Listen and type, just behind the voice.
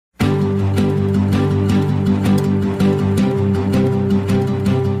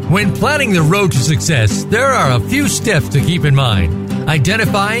When planning the road to success, there are a few steps to keep in mind.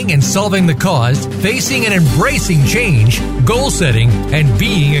 Identifying and solving the cause, facing and embracing change, goal setting, and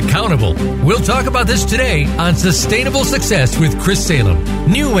being accountable. We'll talk about this today on Sustainable Success with Chris Salem.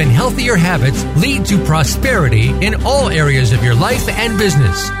 New and healthier habits lead to prosperity in all areas of your life and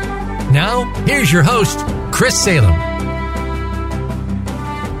business. Now, here's your host, Chris Salem.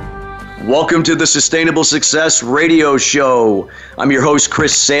 Welcome to the Sustainable Success Radio Show. I'm your host,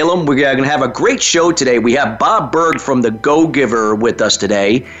 Chris Salem. We're going to have a great show today. We have Bob Burg from The Go-Giver with us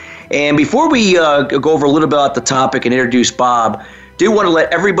today. And before we go over a little bit about the topic and introduce Bob, do want to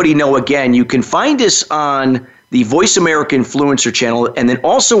let everybody know again, you can find us on the Voice America Influencer channel and then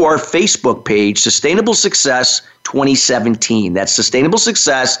also our Facebook page, Sustainable Success 2017. That's Sustainable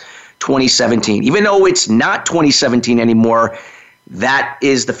Success 2017. Even though it's not 2017 anymore, that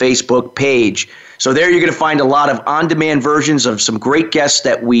is the Facebook page. So there you're going to find a lot of on-demand versions of some great guests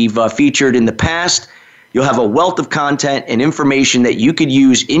that we've featured in the past. You'll have a wealth of content and information that you could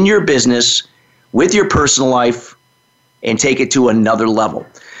use in your business, with your personal life, and take it to another level.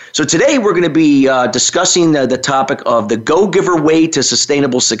 So today we're going to be discussing the topic of the Go-Giver way to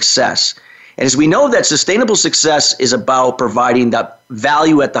sustainable success. And as we know that sustainable success is about providing that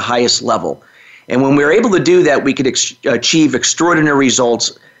value at the highest level. And when we're able to do that, we can achieve extraordinary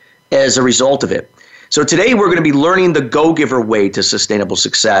results as a result of it. So today we're going to be learning the Go-Giver way to sustainable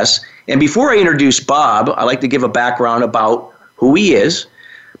success. And before I introduce Bob, I'd like to give a background about who he is.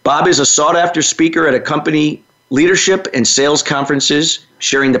 Bob is a sought-after speaker at a company leadership and sales conferences,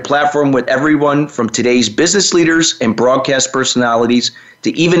 sharing the platform with everyone from today's business leaders and broadcast personalities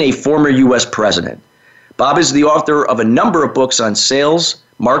to even a former U.S. president. Bob is the author of a number of books on sales,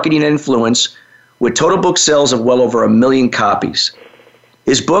 marketing, and influence, with total book sales of well over 1 million copies.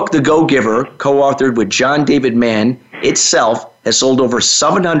 His book, The Go-Giver, co-authored with John David Mann, itself has sold over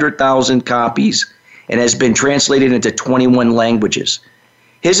 700,000 copies and has been translated into 21 languages.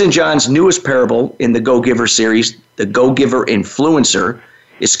 His and John's newest parable in the Go-Giver series, The Go-Giver Influencer,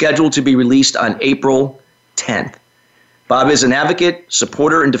 is scheduled to be released on April 10th. Bob is an advocate,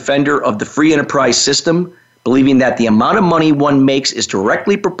 supporter, and defender of the free enterprise system, believing that the amount of money one makes is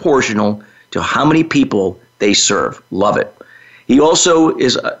directly proportional to how many people they serve. Love it. He also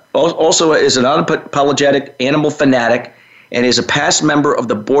is an unapologetic animal fanatic and is a past member of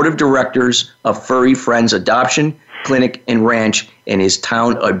the board of directors of Furry Friends Adoption Clinic and Ranch in his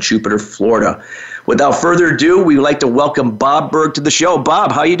town of Jupiter, Florida. Without further ado, we would like to welcome Bob Burg to the show.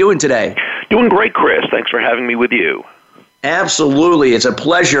 Bob, how are you doing today? Doing great, Chris. Thanks for having me with you. Absolutely. It's a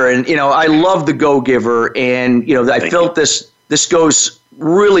pleasure. And, I love the Go-Giver. And, I felt this goes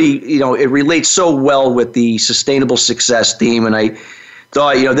really, it relates so well with the sustainable success theme. And I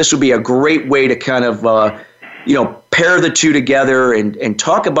thought, this would be a great way to kind of, pair the two together and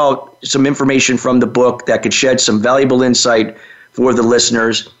talk about some information from the book that could shed some valuable insight for the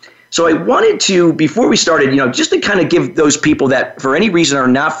listeners. So I wanted to, before we started, just to kind of give those people that for any reason are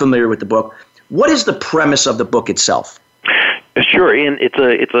not familiar with the book, what is the premise of the book itself? Sure, and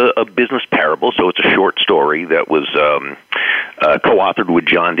it's a business parable, so it's a short story that was co-authored with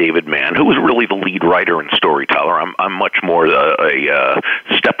John David Mann, who was really the lead writer and storyteller. I'm much more a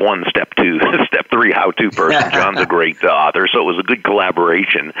step one, step two, step three how-to person. John's a great author, so it was a good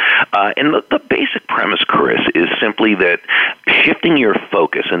collaboration. And the basic premise, Chris, is simply that shifting your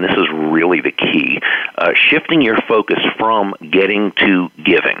focus, and this is really the key, shifting your focus from getting to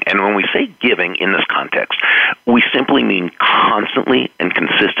giving. And when we say giving in this context, we simply mean constantly and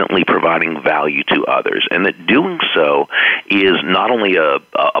consistently providing value to others, and that doing so is not only a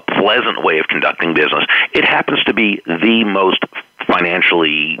pleasant way of conducting business, it happens to be the most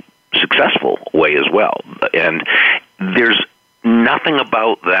financially successful way as well. And there's nothing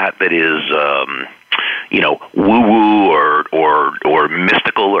about that is woo-woo or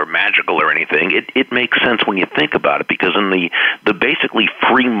mystical or magical or anything. It makes sense when you think about it, because in the basically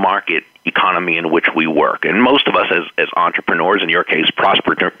free market economy in which we work, and most of us as entrepreneurs, in your case,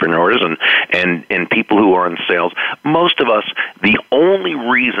 prosperpreneurs and people who are in sales, most of us, the only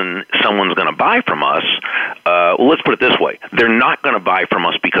reason someone's going to buy from us, let's put it this way, they're not going to buy from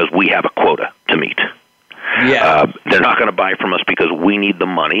us because we have a quota to meet. Yeah. They're not going to buy from us because we need the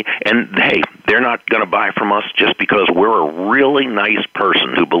money. And, hey, they're not going to buy from us just because we're a really nice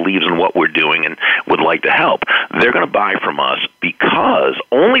person who believes in what we're doing and would like to help. They're going to buy from us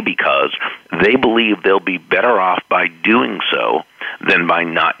only because they believe they'll be better off by doing so than by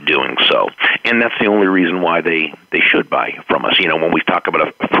not doing so. And that's the only reason why they should buy from us. When we talk about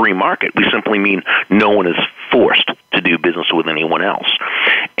a free market, we simply mean no one is forced to do business with anyone else.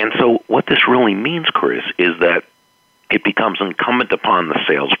 And so what this really means, Chris, is that it becomes incumbent upon the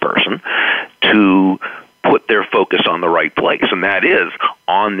salesperson to put their focus on the right place, and that is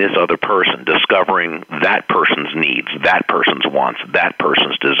on this other person, discovering that person's needs, that person's wants, that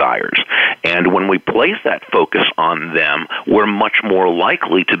person's desires. And when we place that focus on them, we're much more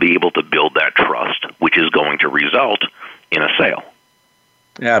likely to be able to build that trust, which is going to result in a sale.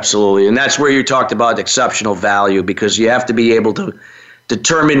 Absolutely. And that's where you talked about exceptional value, because you have to be able to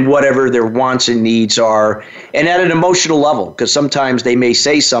determine whatever their wants and needs are, and at an emotional level, because sometimes they may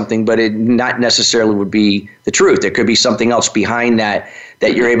say something, but it not necessarily would be the truth. There could be something else behind that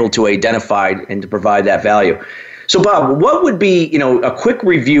you're able to identify and to provide that value. So, Bob, what would be, a quick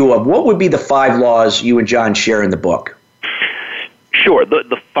review of what would be the 5 laws you and John share in the book? Sure.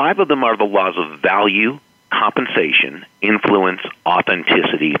 The 5 of them are the laws of value, compensation, influence,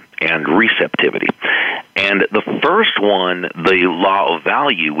 authenticity, and receptivity. And the first one, the law of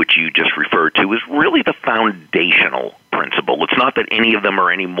value, which you just referred to, is really the foundational principle. It's not that any of them are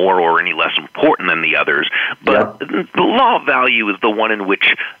any more or any less important than the others, but the law of value is the one in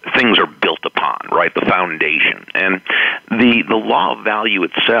which things are built upon, right? The foundation. And the law of value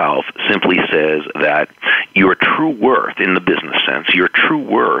itself simply says that your true worth, in the business sense, your true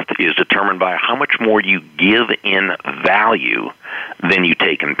worth is determined by how much more you give in value than you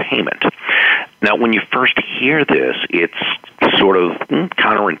take in payment. Now, when you first hear this, it's sort of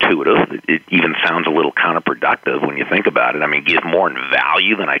counterintuitive. It even sounds a little counterproductive when you think about it. I mean, give more in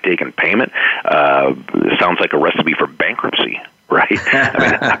value than I take in payment. It sounds like a recipe for bankruptcy, right? I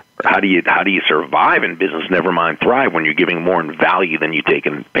mean, how do you survive in business, never mind thrive, when you're giving more in value than you take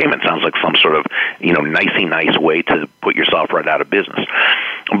in payment? Sounds like some sort of, nice way to put yourself right out of business.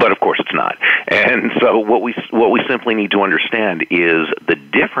 But of course it's not. And so what we simply need to understand is the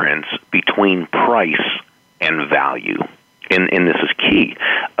difference between price and value. And this is key.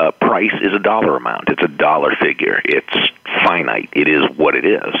 Price is a dollar amount. It's a dollar figure. It's finite. It is what it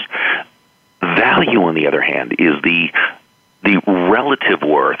is. Value, on the other hand, is the relative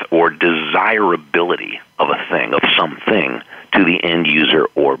worth or desirability of a thing, of something, to the end user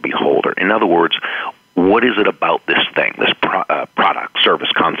or beholder. In other words, what is it about this thing, this product, service,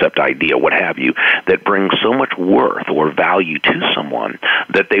 concept, idea, what have you, that brings so much worth or value to someone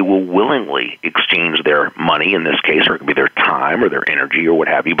that they will willingly exchange their money, in this case, or it could be their time or their energy or what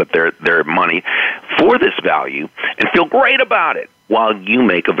have you, but their money for this value, and feel great about it while you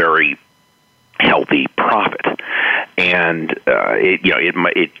make a very healthy profit. And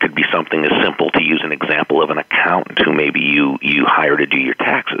it could be something as simple, to use an example, of an accountant who maybe you hire to do your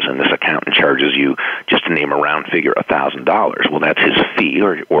taxes, and this accountant charges you, just to name a round figure, $1,000. Well, that's his fee,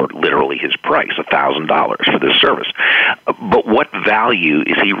 or literally his price, $1,000 for this service. But what value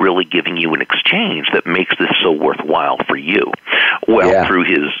is he really giving you in exchange that makes this so worthwhile for you? Well, through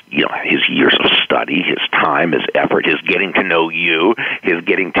his years of study, his time, his effort, his getting to know you, his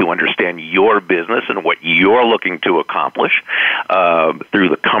getting to understand your business and what you're looking to accomplish, through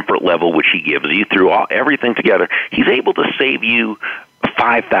the comfort level which he gives you, through everything together, he's able to save you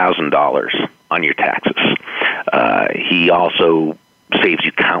 $5,000 on your taxes. He also saves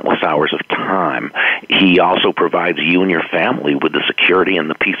you countless hours of time. He also provides you and your family with the security and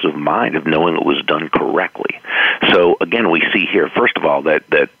the peace of mind of knowing it was done correctly. So again, we see here, first of all, that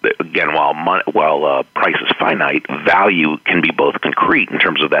again, while price is finite, value can be both concrete in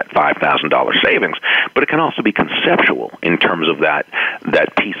terms of that $5,000 savings, but it can also be conceptual in terms of that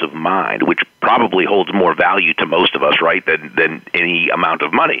peace of mind, which probably holds more value to most of us, right, than any amount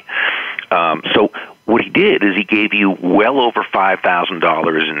of money. So what he did is he gave you well over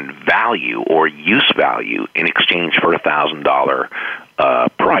 $5,000 in value or use value in exchange for $1,000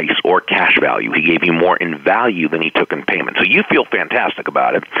 price or cash value. He gave you more in value than he took in payment. So you feel fantastic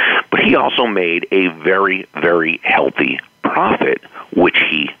about it, but he also made a very, very healthy profit, which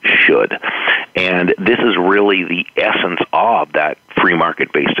he should. And this is really the essence of that free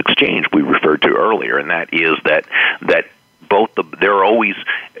market-based exchange we referred to earlier, and that is that there are always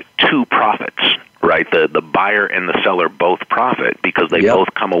two profits, right? The buyer and the seller both profit because they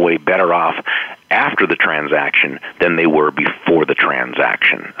both come away better off after the transaction than they were before the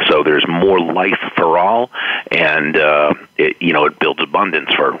transaction. So there's more life for all, and it builds abundance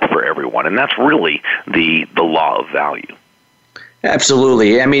for everyone. And that's really the law of value.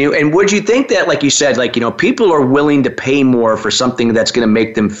 Absolutely. I mean, and would you think that, like you said, people are willing to pay more for something that's going to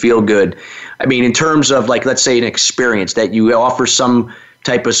make them feel good? I mean, in terms of, let's say an experience that you offer some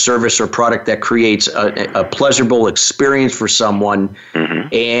type of service or product that creates a pleasurable experience for someone. Mm-hmm.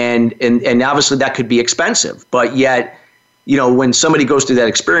 And obviously that could be expensive, but yet, when somebody goes through that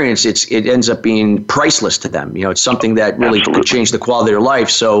experience, it ends up being priceless to them. It's something that really could change the quality of their life.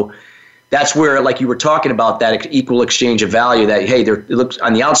 So that's where, like you were talking about, that equal exchange of value, that, hey, it looks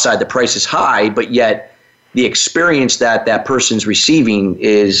on the outside, the price is high, but yet the experience that that person's receiving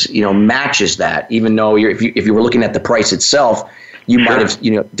is, matches that, even though if you were looking at the price itself, you might have,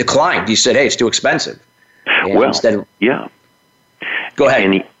 declined. You said, hey, it's too expensive. And well, instead of, yeah. Go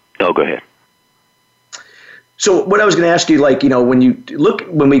ahead. Go ahead. So what I was going to ask you, like,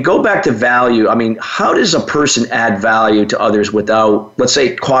 when we go back to value, I mean, how does a person add value to others without, let's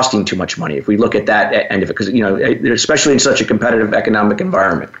say, costing too much money? If we look at that end of it, because, especially in such a competitive economic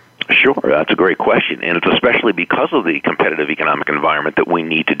environment. Sure, that's a great question, and it's especially because of the competitive economic environment that we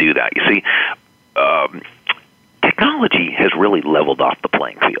need to do that. You see, technology has really leveled off the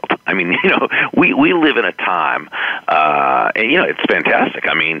playing field. I mean, we live in a time, and it's fantastic.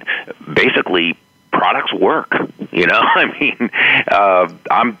 I mean, basically, products work. I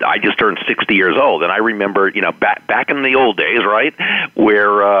just turned 60 years old, and I remember, back in the old days, right,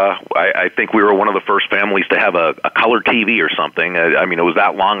 where I think we were one of the first families to have a color TV or something. I mean, it was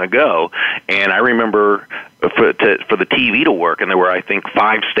that long ago, and I remember for the TV to work, and there were, I think,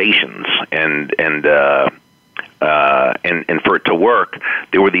 5 stations, and for it to work,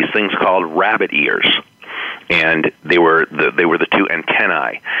 there were these things called rabbit ears. And they were the 2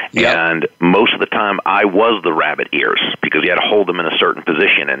 antennae, yep. And most of the time I was the rabbit ears because you had to hold them in a certain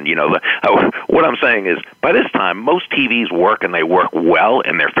position. And what I'm saying is, by this time most TVs work, and they work well,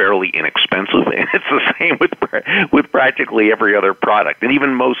 and they're fairly inexpensive. And it's the same with practically every other product, and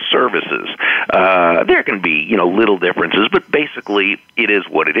even most services. There can be little differences, but basically it is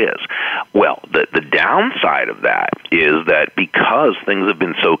what it is. Well, the downside of that is that because things have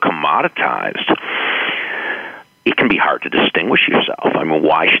been so commoditized, it can be hard to distinguish yourself. I mean,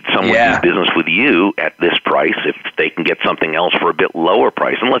 why should someone do business with you at this price if they can get something else for a bit lower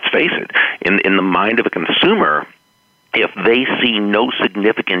price? And let's face it, in the mind of a consumer, if they see no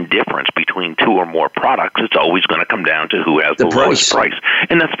significant difference between 2 or more products, it's always going to come down to who has the lowest price.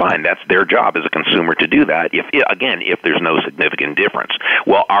 And that's fine. That's their job as a consumer to do that, if there's no significant difference.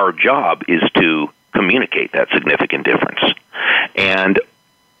 Well, our job is to communicate that significant difference. And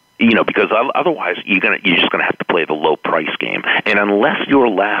because otherwise you're just gonna have to play the low price game. And unless your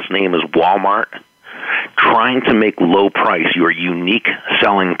last name is Walmart, trying to make low price your unique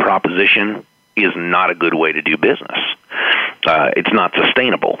selling proposition is not a good way to do business. It's not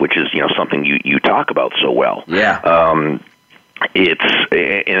sustainable, which is something you talk about so well. Yeah.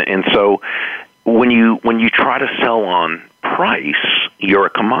 And so when you try to sell on price, you're a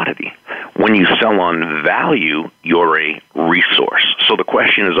commodity. When you sell on value, you're a resource. So the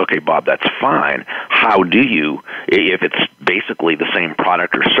question is, okay, Bob, that's fine. How do you, if it's basically the same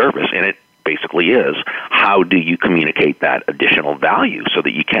product or service, and it basically is, how do you communicate that additional value so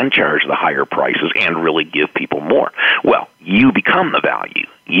that you can charge the higher prices and really give people more? Well, you become the value.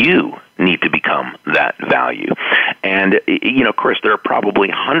 You need to become that value. And, Chris, there are probably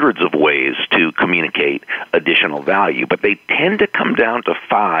hundreds of ways to communicate additional value, but they tend to come down to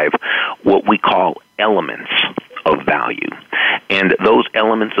 5 what we call elements of value. And those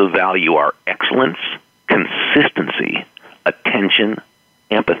elements of value are excellence, consistency, attention,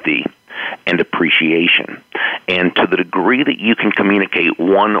 empathy, and appreciation. And to the degree that you can communicate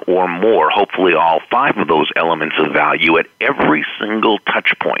one or more, hopefully all 5 of those elements of value at every single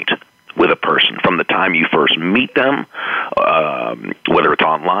touch point with a person, from the time you first meet them, whether it's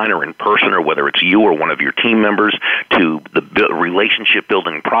online or in person, or whether it's you or one of your team members, to the relationship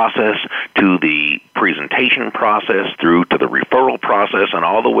building process, to the presentation process, through to the referral process, and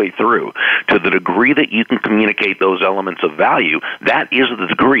all the way through. To the degree that you can communicate those elements of value, that is the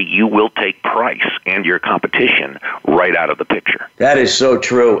degree you will take price and your competition right out of the picture. That is so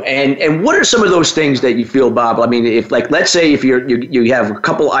true. And what are some of those things that you feel, Bob? I mean, if, like, let's say if you have a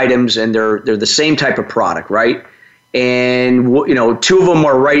couple items and they're the same type of product, right? And 2 of them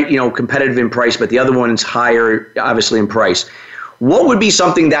are competitive in price, but the other one's higher, obviously, in price. What would be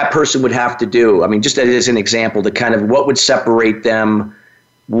something that person would have to do? I mean, just as an example, to kind of what would separate them,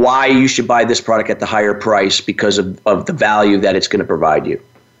 why you should buy this product at the higher price because of the value that it's going to provide you.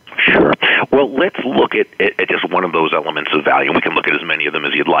 Sure. Well, let's look at just one of those elements of value. We can look at as many of them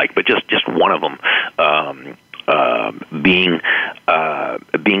as you'd like, but just one of them being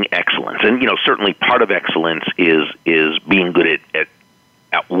excellence. And certainly part of excellence is being good at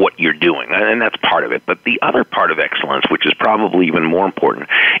what you're doing, and that's part of it. But the other part of excellence, which is probably even more important,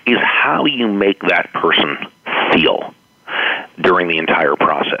 is how you make that person feel during the entire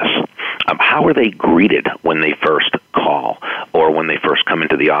process. How are they greeted when they first call? Or or when they first come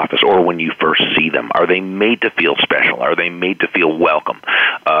into the office, or when you first see them? Are they made to feel special? Are they made to feel welcome?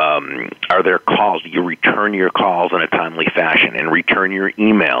 Are there calls? Do you return your calls in a timely fashion and return your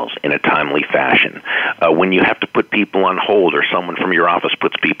emails in a timely fashion? When you have to put people on hold, or someone from your office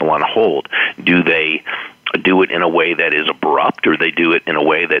puts people on hold, do they do it in a way that is abrupt, or they do it in a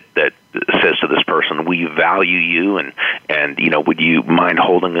way that says to this person, we value you, and would you mind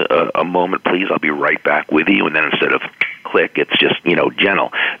holding a moment, please? I'll be right back with you. And then instead of click, it's just,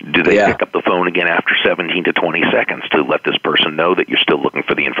 gentle. Do they pick up the phone again after 17 to 20 seconds to let this person know that you're still looking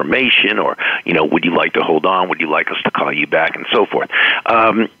for the information, or, would you like to hold on? Would you like us to call you back, and so forth?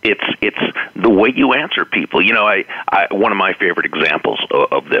 It's the way you answer people. One of my favorite examples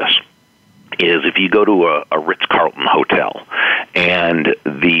of this is if you go to a Ritz-Carlton hotel, and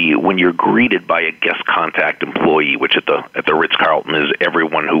when you're greeted by a guest contact employee, which at the Ritz-Carlton is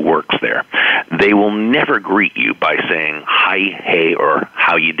everyone who works there, they will never greet you by saying hi, hey, or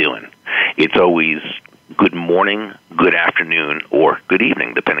how you doing. It's always good morning, good afternoon, or good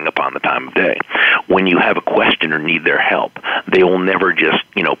evening, depending upon the time of day. When you have a question or need their help, they will never just,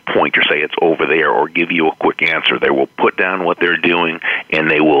 point or say it's over there, or give you a quick answer. They will put down what they're doing, and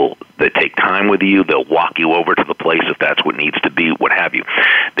they take time with you. They'll walk you over to the place if that's what needs to be, what have you.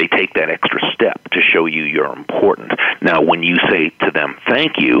 They take that extra step to show you you're important. Now, when you say to them,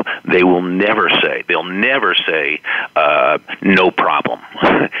 thank you, they'll never say, no problem.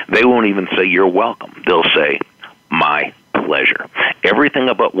 They won't even say you're welcome. They'll say, my pleasure. Everything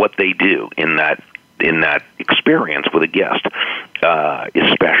about what they do in that experience with a guest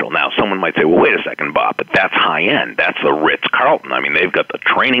is special. Now, someone might say, well, wait a second, Bob, but that's high-end. That's the Ritz-Carlton. I mean, they've got the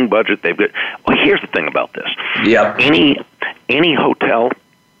training budget. Well, here's the thing about this. Yep. Any hotel,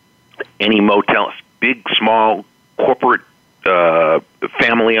 any motel, big, small, corporate,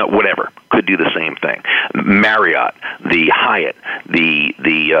 family, whatever, could do the same thing. Marriott, the Hyatt, the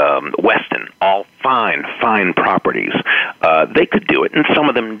Westin, all fine properties. They could do it, and some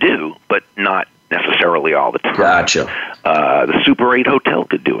of them do, but not necessarily all the time. Gotcha. The Super 8 Hotel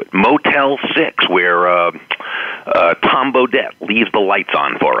could do it. Motel 6, where Tom Bodette leaves the lights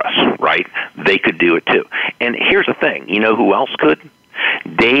on for us, right? They could do it too. And here's the thing. You know who else could?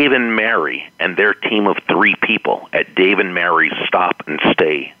 Dave and Mary and their team of 3 people at Dave and Mary's Stop and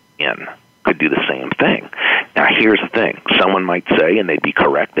Stay Inn could do the same thing. Now, here's the thing. Someone might say, and they'd be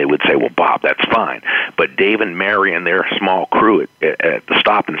correct, they would say, well, Bob, that's fine. But Dave and Mary and their small crew at the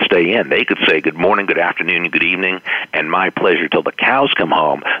Stop and Stay Inn, they could say good morning, good afternoon, good evening, and my pleasure till the cows come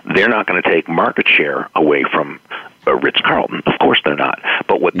home. They're not going to take market share away from Ritz-Carlton. Of course they're not.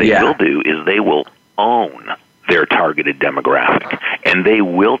 But what they will do is they will own their targeted demographic, and they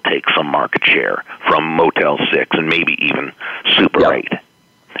will take some market share from Motel 6 and maybe even Super 8.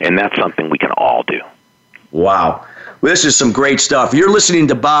 And that's something we can all do. Wow. Well, this is some great stuff. You're listening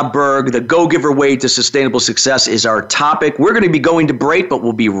to Bob Burg. The Go-Giver Way to Sustainable Success is our topic. We're going to be going to break, but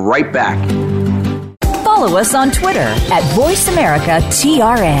we'll be right back. Follow us on Twitter at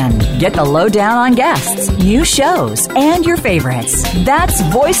VoiceAmericaTRN. Get the lowdown on guests, new shows, and your favorites. That's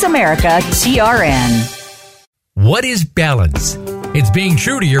VoiceAmericaTRN. What is balance? It's being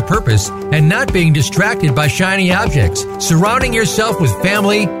true to your purpose and not being distracted by shiny objects, surrounding yourself with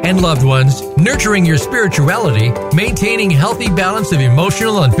family and loved ones, nurturing your spirituality, maintaining healthy balance of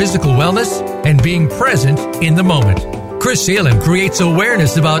emotional and physical wellness, and being present in the moment. Chris Salem creates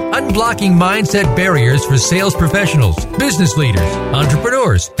awareness about unblocking mindset barriers for sales professionals, business leaders,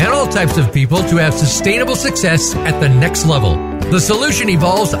 entrepreneurs, and all types of people to have sustainable success at the next level. The solution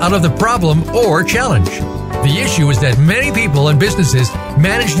evolves out of the problem or challenge. The issue is that many people and businesses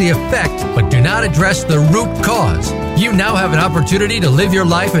manage the effect but do not address the root cause. You now have an opportunity to live your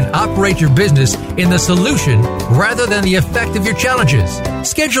life and operate your business in the solution rather than the effect of your challenges.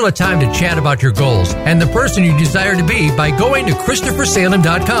 Schedule a time to chat about your goals and the person you desire to be by going to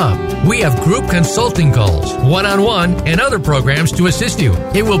ChristopherSalem.com. We have group consulting calls, one-on-one, and other programs to assist you.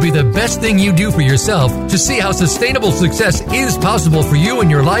 It will be the best thing you do for yourself to see how sustainable success is possible for you in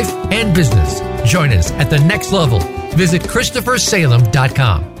your life and business. Join us at the next level. Visit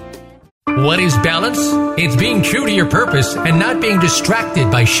ChristopherSalem.com. What is balance? It's being true to your purpose and not being distracted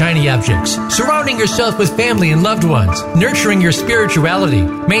by shiny objects, surrounding yourself with family and loved ones, nurturing your spirituality,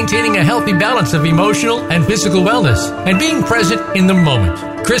 maintaining a healthy balance of emotional and physical wellness, and being present in the moment.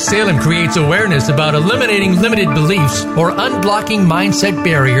 Chris Salem creates awareness about eliminating limited beliefs or unblocking mindset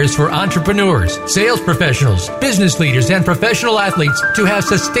barriers for entrepreneurs, sales professionals, business leaders, and professional athletes to have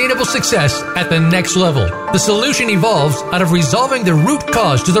sustainable success at the next level. The solution evolves out of resolving the root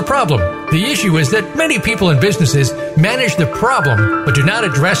cause to the problem. The issue is that many people and businesses manage the problem, but do not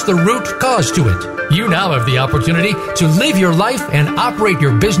address the root cause to it. You now have the opportunity to live your life and operate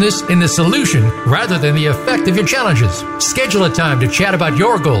your business in the solution rather than the effect of your challenges. Schedule a time to chat about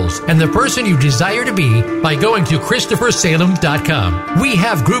your goals and the person you desire to be by going to ChristopherSalem.com. We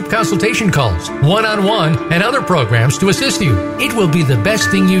have group consultation calls, one-on-one, and other programs to assist you. It will be the best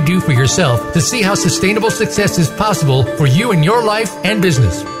thing you do for yourself to see how sustainable success is possible for you in your life and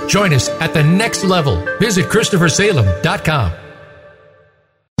business. Join us at the next level. Visit ChristopherSalem.com.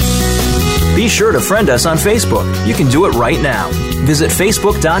 Be sure to friend us on Facebook. You can do it right now. Visit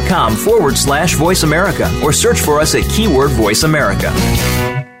Facebook.com/Voice America or search for us at keyword Voice America.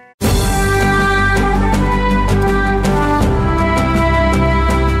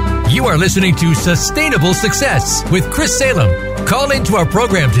 You are listening to Sustainable Success with Chris Salem. Call into our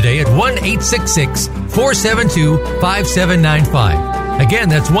program today at 1-866-472-5795. Again,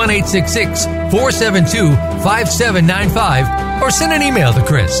 that's 1-866-472-5795. Or send an email to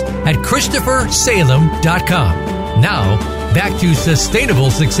Chris at ChristopherSalem.com. Now, back to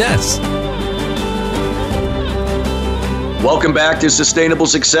Sustainable Success. Welcome back to Sustainable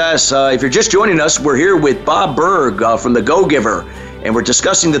Success. If you're just joining us, we're here with Bob Burg from The Go-Giver, and we're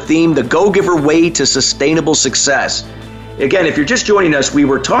discussing the theme, The Go-Giver Way to Sustainable Success. Again, if you're just joining us, we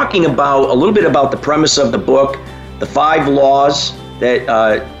were talking about a little bit about the premise of the book, the 5 laws that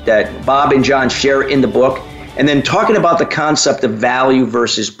Bob and John share in the book, and then talking about the concept of value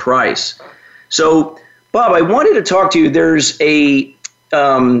versus price. So, Bob, I wanted to talk to you. There's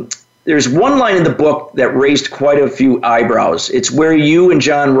one line in the book that raised quite a few eyebrows. It's where you and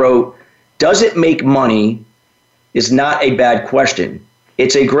John wrote, "Does it make money is not a bad question.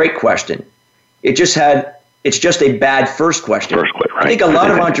 It's a great question. It's just a bad first question." Right. I think a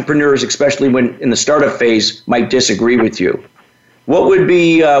lot of entrepreneurs, especially when in the startup phase, might disagree with you. What would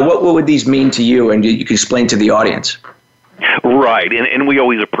these mean to you? And you can explain to the audience. Right, and we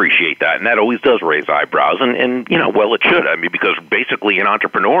always appreciate that, and that always does raise eyebrows, and well, it should. I mean, because basically an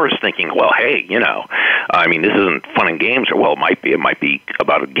entrepreneur is thinking, well, hey, this isn't fun and games, or well, it might be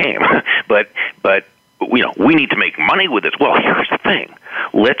about a game, but we need to make money with this. Well, here's the thing.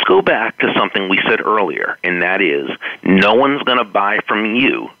 Let's go back to something we said earlier, and that is, no one's going to buy from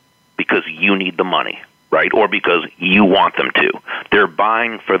you because you need the money, right? Or because you want them to. They're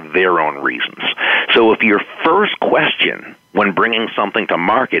buying for their own reasons. So if your first question when bringing something to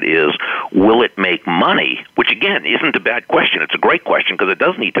market is, will it make money? Which, again, isn't a bad question. It's a great question because it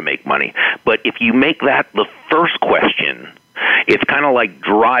does need to make money. But if you make that the first question, it's kind of like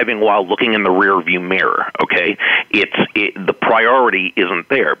driving while looking in the rearview mirror, okay? The priority isn't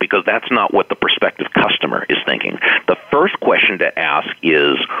there because that's not what the prospective customer is thinking. The first question to ask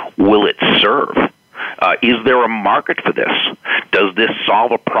is, will it serve? Is there a market for this? Does this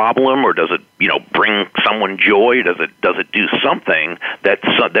solve a problem, or does it, bring someone joy? Does it do something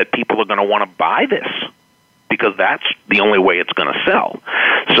that people are going to want to buy this? Because that's the only way it's going to sell.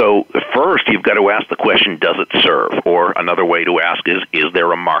 So first, you've got to ask the question, does it serve? Or another way to ask is there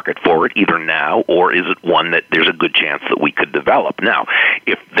a market for it, either now, or is it one that there's a good chance that we could develop? Now,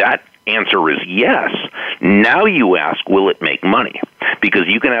 if that answer is yes, now you ask, will it make money? Because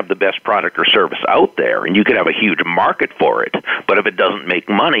you can have the best product or service out there, and you can have a huge market for it, but if it doesn't make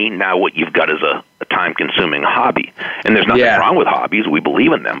money, now what you've got is a time-consuming hobby. And there's nothing wrong with hobbies. We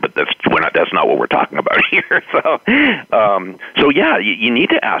believe in them, but that's not what we're talking about here. You need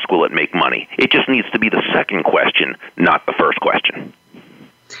to ask, will it make money? It just needs to be the second question, not the first question.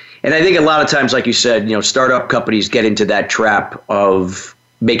 And I think a lot of times, like you said, startup companies get into that trap of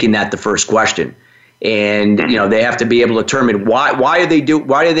making that the first question. And they have to be able to determine why are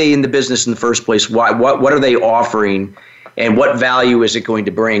they in the business in the first place? What are they offering, and what value is it going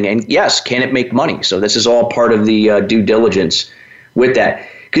to bring? And yes, can it make money? So this is all part of the due diligence with that.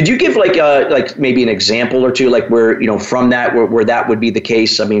 Could you give like maybe an example or two, like where from that where that would be the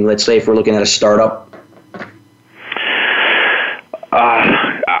case? I mean, let's say if we're looking at a startup.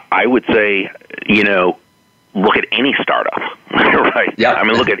 I would say look at any startup, right? Yeah. I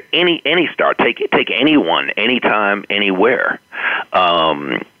mean, look at any startup. Take anyone, anytime, anywhere.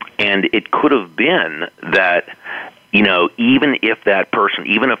 And it could have been that, even if that person,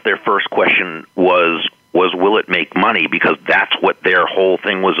 even if their first question was will it make money, because that's what their whole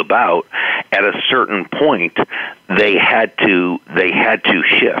thing was about, at a certain point they had to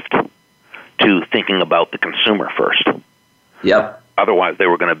shift to thinking about the consumer first. Yep. Otherwise, they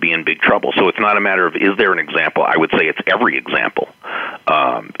were going to be in big trouble. So it's not a matter of, is there an example? I would say it's every example.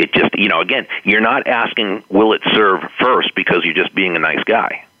 It just, again, you're not asking, will it serve first because you're just being a nice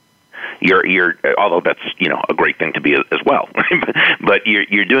guy. You're although that's a great thing to be as well, but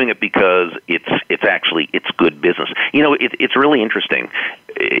you're doing it because it's good business. It's really interesting.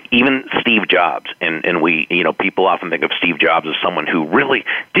 Even Steve Jobs, and we people often think of Steve Jobs as someone who really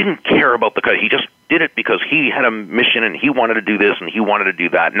didn't care about the he just did it because he had a mission and he wanted to do this and he wanted to do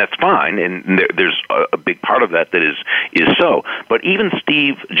that, and that's fine. And there's a big part of that is so. But even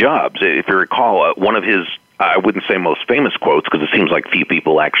Steve Jobs, if you recall, one of his, I wouldn't say most famous quotes, because it seems like few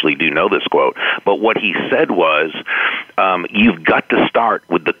people actually do know this quote, but what he said was, you've got to start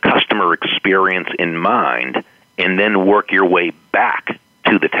with the customer experience in mind and then work your way back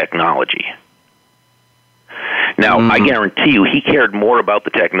to the technology. Now, I guarantee you he cared more about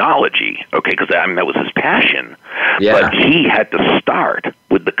the technology, because that was his passion, but he had to start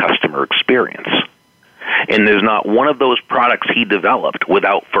with the customer experience. And there's not one of those products he developed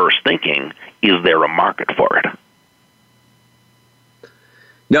without first thinking, is there a market for it?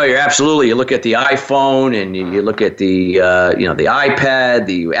 No, you're absolutely. You look at the iPhone and you look at the the iPad,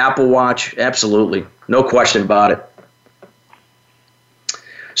 the Apple Watch. Absolutely, no question about it.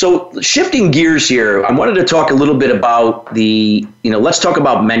 So shifting gears here, I wanted to talk a little bit about let's talk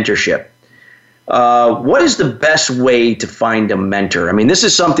about mentorship. What is the best way to find a mentor? I mean, this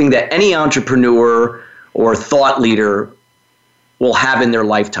is something that any entrepreneur or thought leader will have in their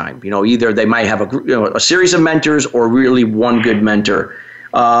lifetime. Either they might have a series of mentors or really one good mentor.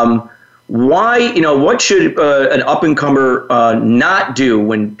 What should an up-and-comer not do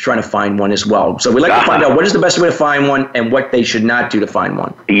when trying to find one as well? So we'd like to find out what is the best way to find one and what they should not do to find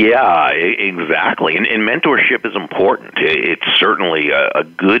one. Yeah, exactly. And mentorship is important. It's certainly a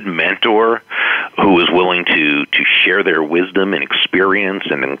good mentor who is willing to share their wisdom and experience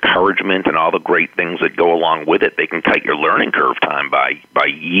and encouragement and all the great things that go along with it. They can cut your learning curve time by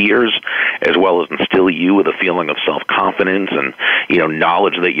years, as well as instill you with a feeling of self-confidence and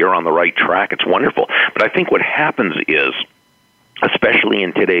knowledge that you're on the right track. It's wonderful. But I think what happens is, especially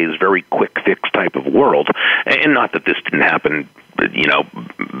in today's very quick fix type of world, and not that this didn't happen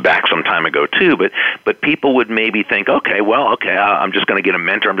back some time ago too, but people would maybe think, I'm just going to get a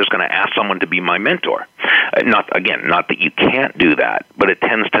mentor. I'm just going to ask someone to be my mentor. Not that you can't do that, but it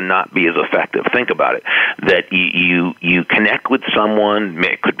tends to not be as effective. Think about it, that you connect with someone.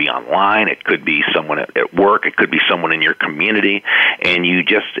 It could be online, it could be someone at work, it could be someone in your community, and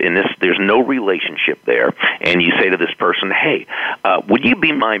there's no relationship there, and you say to this person, hey, would you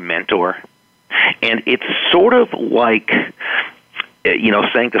be my mentor? And it's sort of like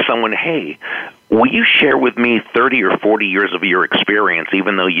saying to someone, hey, will you share with me 30 or 40 years of your experience,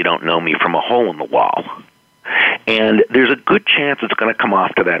 even though you don't know me, from a hole in the wall? And there's a good chance it's going to come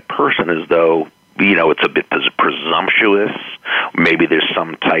off to that person as though, it's a bit presumptuous. Maybe there's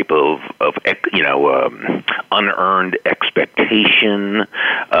some type of unearned expectation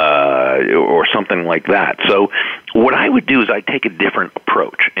or something like that. So what I would do is I'd take a different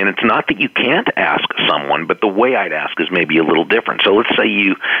approach. And it's not that you can't ask someone, but the way I'd ask is maybe a little different. So let's say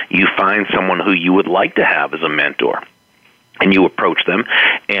you find someone who you would like to have as a mentor. And you approach them,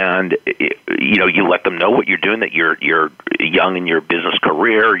 and you let them know what you're doing, that you're young in your business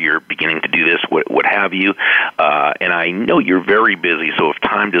career, you're beginning to do this, what have you. And I know you're very busy, so if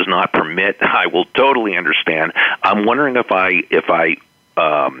time does not permit, I will totally understand. I'm wondering if I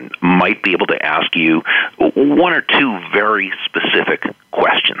might be able to ask you one or two very specific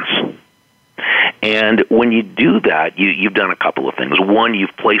questions. And when you do that, you've done a couple of things. One,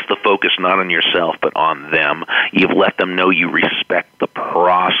 you've placed the focus not on yourself, but on them. You've let them know you respect the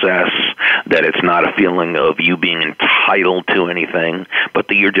process, that it's not a feeling of you being entitled to anything, but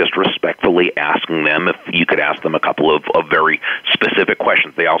that you're just respectfully asking them if you could ask them a couple of very specific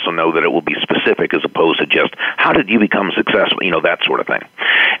questions. They also know that it will be specific as opposed to just, how did you become successful? that sort of thing.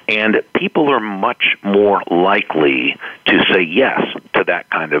 And people are much more likely to say yes to that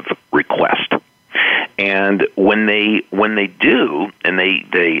kind of request. And when they do,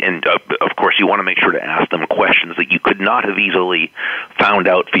 and of course you want to make sure to ask them questions that you could not have easily found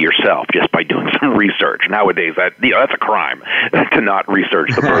out for yourself just by doing some research. Nowadays, that's a crime to not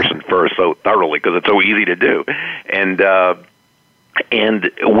research the person first so thoroughly, because it's so easy to do. And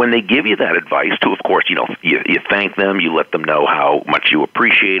when they give you that advice, too, of course, you thank them, you let them know how much you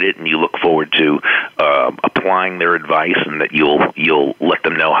appreciate it, and you look forward to applying their advice, and that you'll let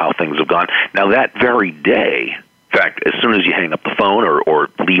them know how things have gone. Now, that very day, in fact, as soon as you hang up the phone or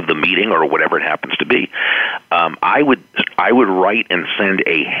leave the meeting or whatever it happens to be, I would write and send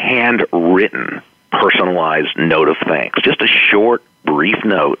a handwritten personalized note of thanks, just a short, brief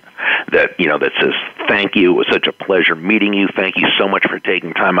note that that says, thank you, it was such a pleasure meeting you, thank you so much for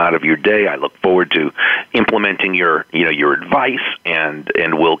taking time out of your day, I look forward to implementing your advice, and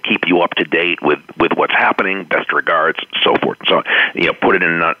we'll keep you up to date with what's happening, best regards, so forth. So put it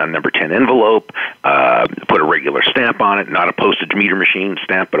in a number 10 envelope, put a regular stamp on it, not a postage meter machine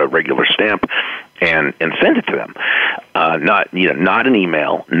stamp, but a regular stamp, and send it to them. Not an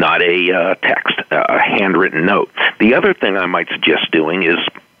email, not a text, a handwritten note. The other thing I might suggest doing is,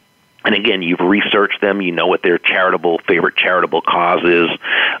 and again, you've researched them, you know what their favorite charitable cause is.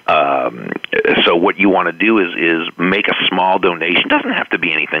 So what you want to do is make a small donation. It doesn't have to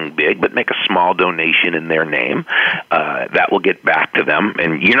be anything big, but make a small donation in their name. That will get back to them.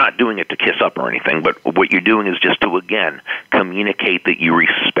 And you're not doing it to kiss up or anything, but what you're doing is just to, again, communicate that you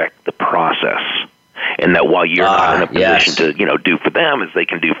respect the process. And that while you're not in a position to, do for them as they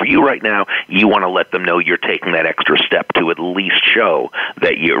can do for you right now, you want to let them know you're taking that extra step to at least show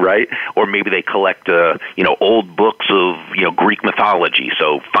that you're right. Or maybe they collect, old books of, Greek mythology.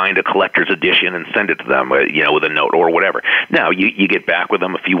 So find a collector's edition and send it to them, with a note or whatever. Now you get back with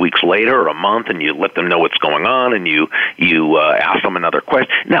them a few weeks later or a month, and you let them know what's going on, and you ask them another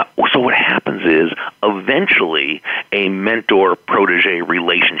question. Now, so what happens is eventually a mentor-protege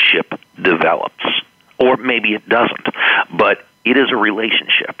relationship develops. Or maybe it doesn't, but it is a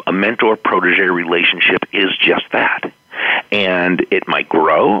relationship. A mentor-protege relationship is just that. And it might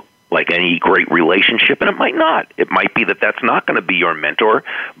grow like any great relationship, and it might not. It might be that that's not going to be your mentor,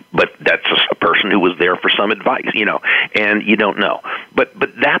 but that's a person who was there for some advice, and you don't know. But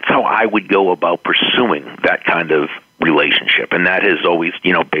that's how I would go about pursuing that kind of relationship, and that is always,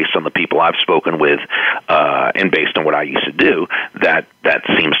 based on the people I've spoken with, and based on what I used to do, that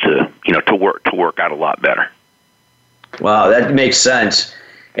seems to, to work out a lot better. Wow, that makes sense.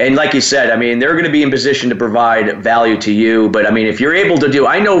 And like you said, they're going to be in position to provide value to you. But if you're able to do,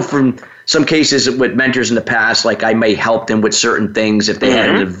 I know from some cases with mentors in the past, like I may help them with certain things if they had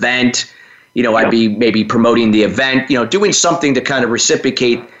an event. I'd be maybe promoting the event, doing something to kind of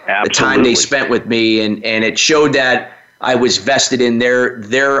reciprocate the time they spent with me. And it showed that I was vested in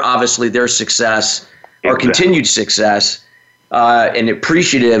their obviously their success or continued success, and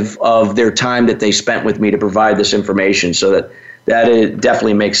appreciative of their time that they spent with me to provide this information. So that it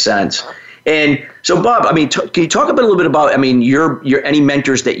definitely makes sense. And so, Bob, can you talk a little bit about, your any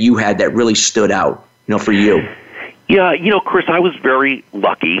mentors that you had that really stood out, for you? Yeah, Chris, I was very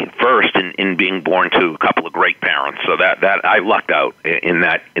lucky first in being born to a couple of great parents. So that I lucked out in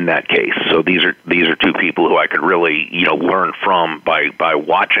that case. So these are two people who I could really learn from by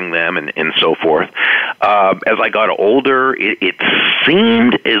watching them and so forth. As I got older, it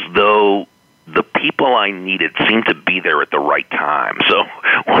seemed as though the people I needed seemed to be there at the right time. So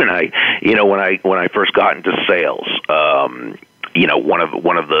when I first got into sales,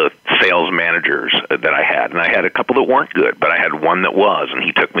 one of the sales managers that I had, and I had a couple that weren't good, but I had one that was, and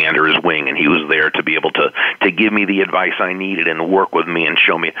he took me under his wing, and he was there to be able to give me the advice I needed and work with me and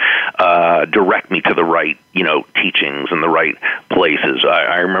show me, direct me to the right, teachings and the right places.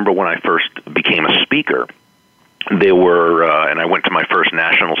 I remember when I first became a speaker, there were, and I went to my first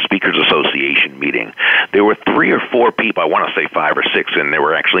National Speakers Association meeting. There were 3 or 4 people, I want to say 5 or 6, and there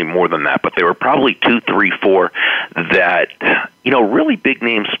were actually more than that, but there were probably 2, 3, 4 that, really big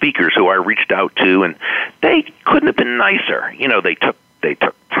name speakers who I reached out to, and they couldn't have been nicer. They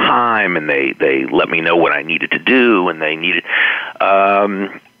took time, and they let me know what I needed to do, and they needed,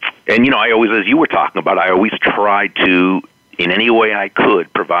 and I always, as you were talking about, I always tried to, in any way I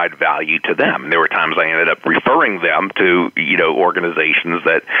could, provide value to them. And there were times I ended up referring them to, organizations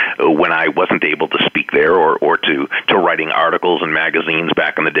that when I wasn't able to speak there, or to writing articles in magazines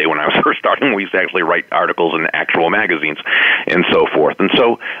back in the day when I was first starting. We used to actually write articles in actual magazines and so forth. And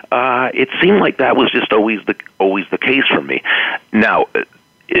so it seemed like that was just always the case for me. Now,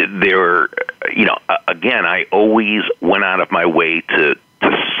 again, I always went out of my way to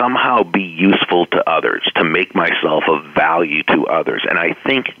somehow be useful to others, to make myself of value to others. And I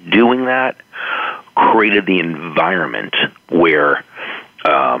think doing that created the environment where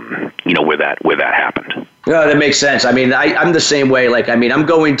that happened. Yeah, that makes sense. I'm the same way. I'm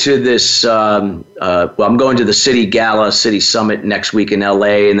going to this, I'm going to the City Summit next week in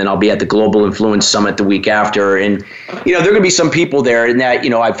LA, and then I'll be at the Global Influence Summit the week after. And, there are going to be some people there and that,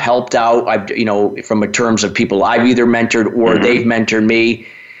 I've helped out, from a terms of people I've either mentored or they've mentored me.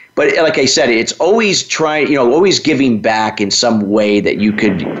 But like I said, it's always always giving back in some way that you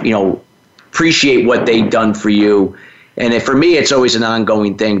could, appreciate what they've done for you. And for me, it's always an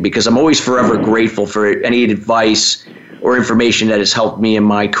ongoing thing because I'm always forever grateful for any advice or information that has helped me in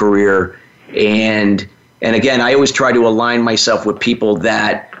my career. And again, I always try to align myself with people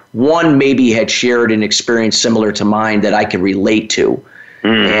that, one, maybe had shared an experience similar to mine that I could relate to.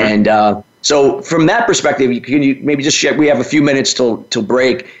 Mm-hmm. And so from that perspective, can you maybe just share, we have a few minutes till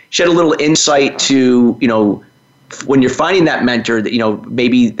break, shed a little insight to, when you're finding that mentor,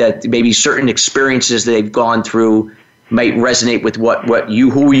 that, maybe certain experiences that they've gone through might resonate with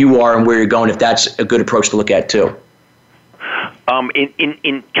who you are and where you're going, if that's a good approach to look at too.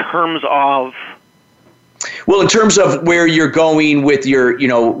 In terms of? Well, in terms of where you're going with your,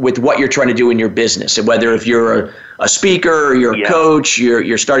 with what you're trying to do in your business, and whether if you're a speaker or you're a coach,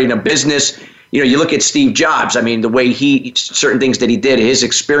 you're starting a business, you look at Steve Jobs. I mean, the way certain things that he did, his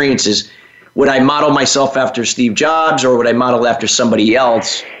experiences, would I model myself after Steve Jobs or would I model after somebody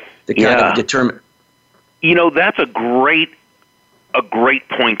else to kind of determine? That's a great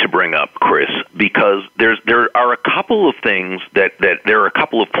point to bring up, Chris, because there are a couple of things that there are a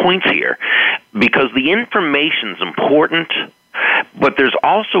couple of points here, because the information's important, but there's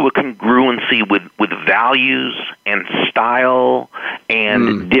also a congruency with values and style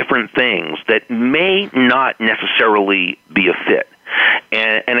and different things that may not necessarily be a fit.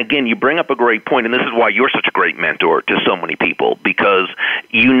 And again, you bring up a great point, and this is why you're such a great mentor to so many people, because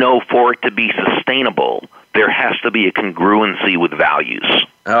for it to be sustainable, there has to be a congruency with values.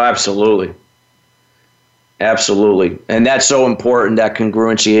 Oh, absolutely. Absolutely. And that's so important, that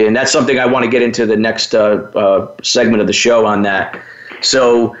congruency. And that's something I want to get into the next segment of the show on that.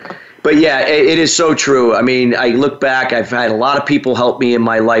 So, but yeah, it is so true. I mean, I look back, I've had a lot of people help me in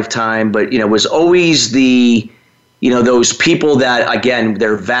my lifetime, but, it was always those people that, again,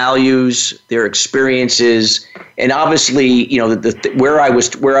 their values, their experiences, and obviously, where I was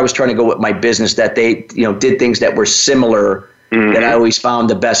trying to go with my business, that they, did things that were similar, that I always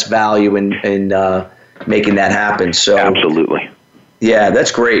found the best value in making that happen. So absolutely. Yeah,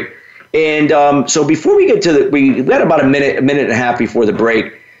 that's great. And so before we get to we got about a minute and a half before the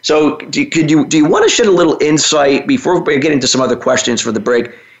break. So do you want to shed a little insight before we get into some other questions for the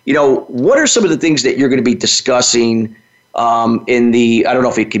break? What are some of the things that you're going to be discussing in the, I don't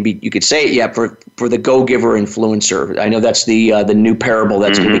know if you could say it yet, for the Go-Giver Influencer? I know that's the new parable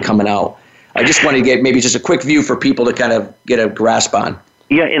that's going to be coming out. I just want to get maybe just a quick view for people to kind of get a grasp on.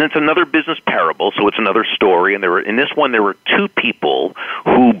 Yeah, and it's another business parable, so it's another story. And in this one, there were two people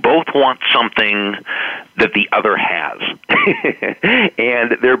who both want something that the other has.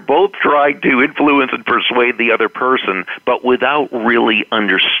 And they're both trying to influence and persuade the other person, but without really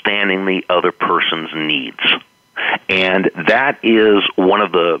understanding the other person's needs. And that is one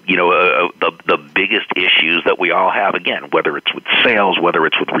of the biggest issues that we all have, again, whether it's with sales, whether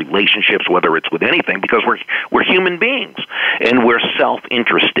it's with relationships, whether it's with anything, because we're human beings and we're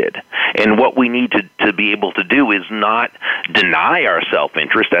self-interested. And what we need to be able to do is not deny our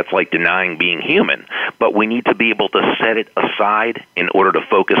self-interest. That's like denying being human. But we need to be able to set it aside in order to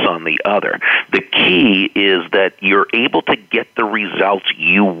focus on the other. The key is that you're able to get the results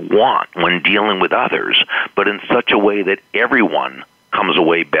you want when dealing with others, but in such a way that everyone comes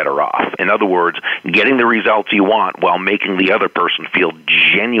away better off. In other words, getting the results you want while making the other person feel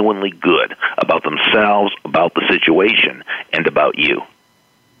genuinely good about themselves, about the situation, and about you.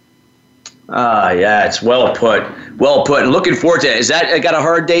 Yeah, it's well put. Well put. And looking forward to it. Is that got a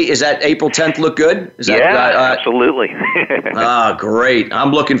hard date? Is that April 10th look good? Absolutely. Great.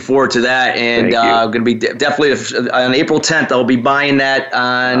 I'm looking forward to that. And I'm going to be definitely on April 10th, I'll be buying that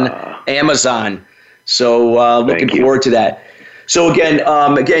on Amazon. So looking forward to that. So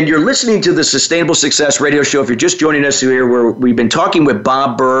again, you're listening to the Sustainable Success Radio Show. If you're just joining us here, we've been talking with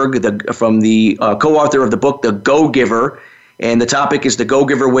Bob Burg, from the co-author of the book, The Go-Giver. And the topic is the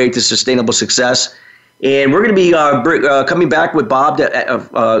Go-Giver Way to Sustainable Success. And we're going to be coming back with Bob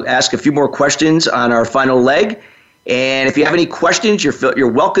to ask a few more questions on our final leg. And if you have any questions,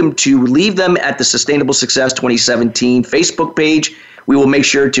 you're welcome to leave them at the Sustainable Success 2017 Facebook page. We will make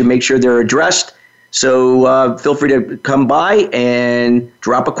sure they're addressed. So feel free to come by and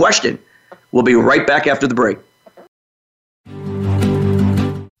drop a question. We'll be right back after the break.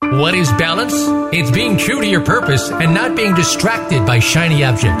 What is balance? It's being true to your purpose and not being distracted by shiny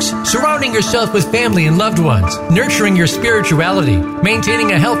objects. Surrounding yourself with family and loved ones. Nurturing your spirituality.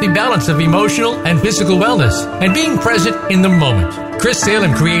 Maintaining a healthy balance of emotional and physical wellness. And being present in the moment. Chris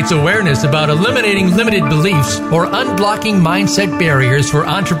Salem creates awareness about eliminating limited beliefs or unblocking mindset barriers for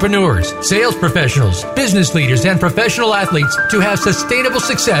entrepreneurs, sales professionals, business leaders, and professional athletes to have sustainable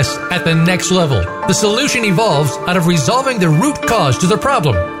success at the next level. The solution evolves out of resolving the root cause to the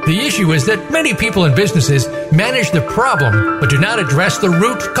problem. The issue is that many people and businesses manage the problem but do not address the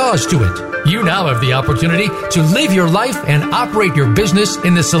root cause to it. You now have the opportunity to live your life and operate your business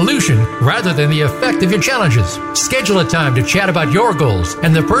in the solution rather than the effect of your challenges. Schedule a time to chat about your goals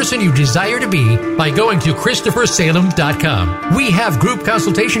and the person you desire to be by going to ChristopherSalem.com. We have group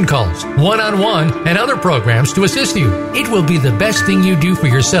consultation calls, one-on-one, and other programs to assist you. It will be the best thing you do for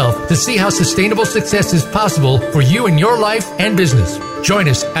yourself to see how sustainable success is possible for you in your life and business. Join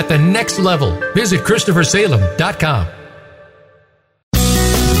us at the next level. Visit ChristopherSalem.com.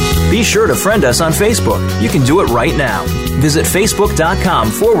 Be sure to friend us on Facebook. You can do it right now. Visit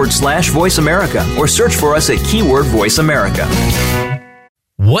Facebook.com/Voice America or search for us at keyword Voice America.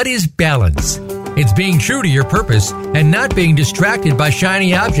 What is balance? It's being true to your purpose and not being distracted by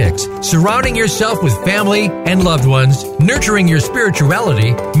shiny objects, surrounding yourself with family and loved ones, nurturing your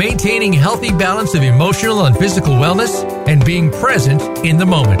spirituality, maintaining healthy balance of emotional and physical wellness, and being present in the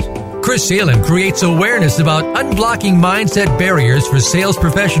moment. Chris Salem creates awareness about unblocking mindset barriers for sales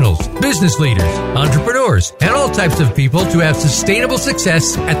professionals, business leaders, entrepreneurs, and all types of people to have sustainable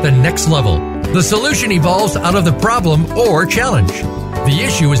success at the next level. The solution evolves out of the problem or challenge. The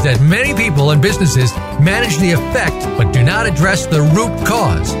issue is that many people and businesses manage the effect but do not address the root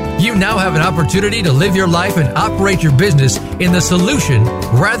cause. You now have an opportunity to live your life and operate your business in the solution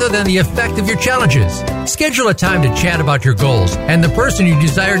rather than the effect of your challenges. Schedule a time to chat about your goals and the person you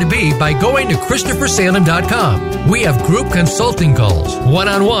desire to be by going to ChristopherSalem.com. We have group consulting calls,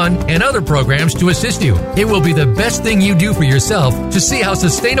 one-on-one, and other programs to assist you. It will be the best thing you do for yourself to see how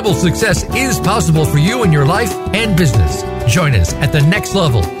sustainable success is possible for you in your life and business. Join us at the next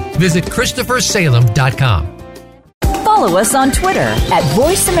level. Visit ChristopherSalem.com. Follow us on Twitter at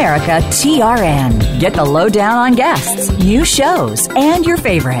VoiceAmericaTRN. Get the lowdown on guests, new shows, and your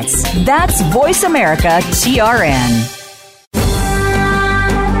favorites. That's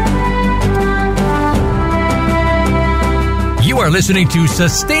VoiceAmericaTRN. You are listening to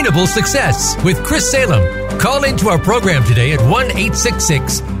Sustainable Success with Chris Salem. Call into our program today at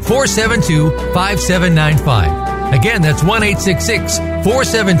 1-866-472-5795. Again, that's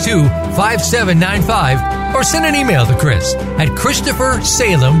 1-866-472-5795. Or send an email to Chris at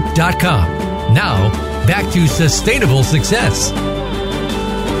ChristopherSalem.com. Now, back to Sustainable Success.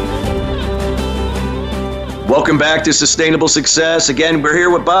 Welcome back to Sustainable Success. Again, we're here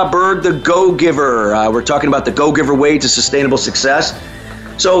with Bob Burg, the Go-Giver. We're talking about the Go-Giver way to sustainable success.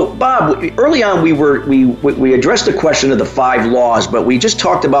 So, Bob, early on we addressed the question of the 5 laws, but we just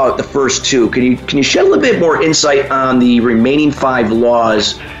talked about the first 2. Can you shed a little bit more insight on the remaining 5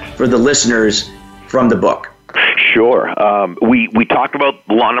 laws for the listeners from the book? Sure. We talked about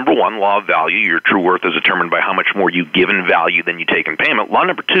law number 1, law of value. Your true worth is determined by how much more you give in value than you take in payment. Law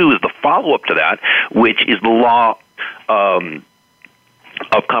number 2 is the follow-up to that, which is the law of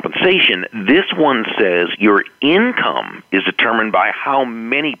compensation. This one says your income is determined by how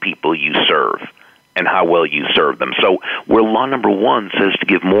many people you serve and how well you serve them. So where law number 1 says to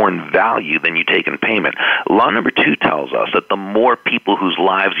give more in value than you take in payment, law number 2 tells us that the more people whose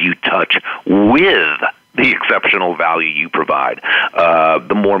lives you touch with the exceptional value you provide,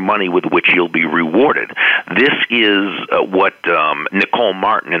 the more money with which you'll be rewarded. This is what Nicole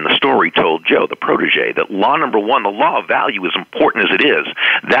Martin in the story told Joe, the protege, that law number 1, the law of value, as important as it is,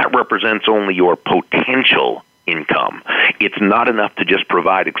 that represents only your potential income. It's not enough to just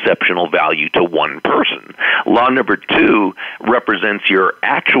provide exceptional value to one person. Law number 2 represents your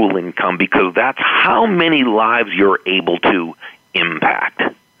actual income because that's how many lives you're able to impact.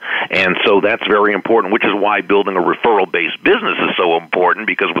 And so that's very important, which is why building a referral-based business is so important,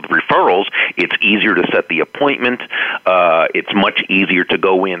 because with referrals, it's easier to set the appointment. It's much easier to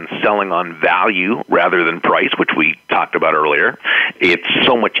go in selling on value rather than price, which we talked about earlier. It's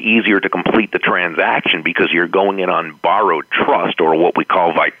so much easier to complete the transaction because you're going in on borrowed trust, or what we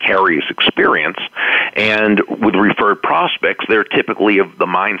call vicarious experience. And with referred prospects, they're typically of the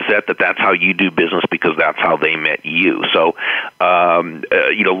mindset that that's how you do business because that's how they met you. So,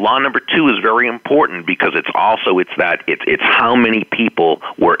 law number 2 is very important because it's how many people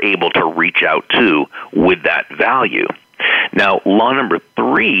we're able to reach out to with that value. Now, law number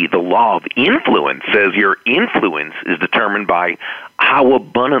 3, the law of influence, says your influence is determined by how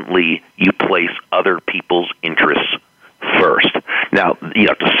abundantly you place other people's interests first. Now,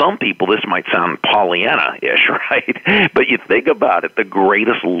 to some people, this might sound Pollyanna-ish, right? But you think about it, the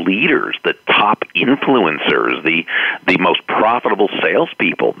greatest leaders, the top influencers, the most profitable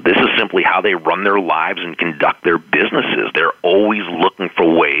salespeople, this is simply how they run their lives and conduct their businesses. They're always looking for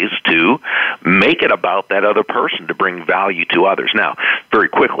ways to make it about that other person, to bring value to others. Now, very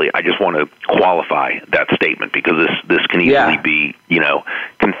quickly, I just want to qualify that statement because this can easily be,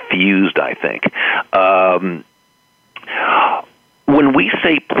 confused, I think. When we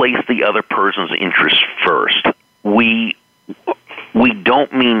say place the other person's interests first, we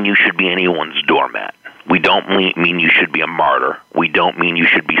don't mean you should be anyone's doormat. We don't mean you should be a martyr. We don't mean you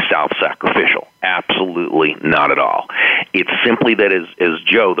should be self-sacrificial. Absolutely not at all. It's simply that as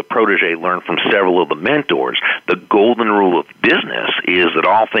Joe, the protege, learned from several of the mentors, the golden rule of business is that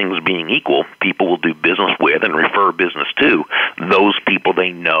all things being equal, people will do business with and refer business to those people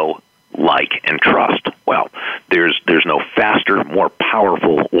they know, like, and trust. Well, there's no faster, more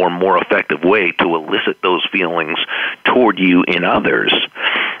powerful, or more effective way to elicit those feelings toward you in others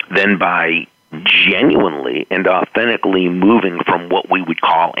than by genuinely and authentically moving from what we would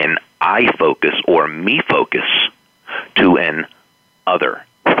call an I focus or me focus to an other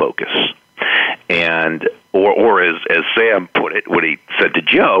focus. And or as Sam put it, what he said to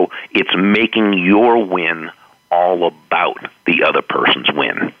Joe, it's making your win all about the other person's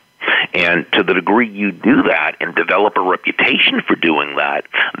win. And to the degree you do that and develop a reputation for doing that,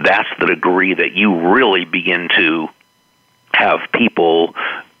 that's the degree that you really begin to have people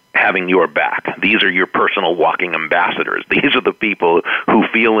having your back. These are your personal walking ambassadors. These are the people who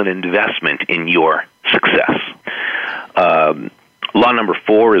feel an investment in your success. Law number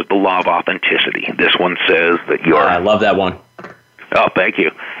 4 is the law of authenticity. This one says that you're... I love that one. Oh, thank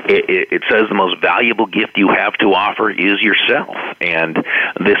you. It says the most valuable gift you have to offer is yourself. And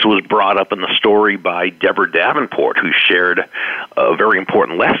this was brought up in the story by Deborah Davenport, who shared a very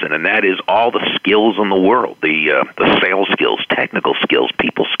important lesson, and that is all the skills in the world, the sales skills, technical skills,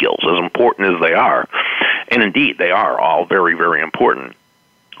 people skills, as important as they are, and indeed they are all very, very important,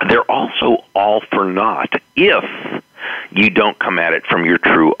 they're also all for naught if you don't come at it from your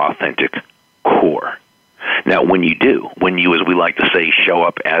true, authentic core. Now, when you do, when you, as we like to say, show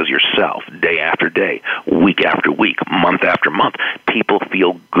up as yourself day after day, week after week, month after month, people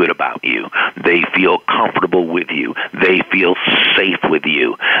feel good about you. They feel comfortable with you. They feel safe with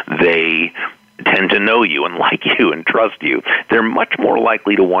you. They tend to know you and like you and trust you. They're much more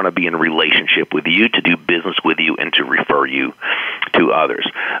likely to want to be in a relationship with you, to do business with you, and to refer you to others.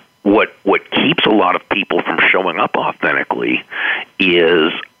 What keeps a lot of people from showing up authentically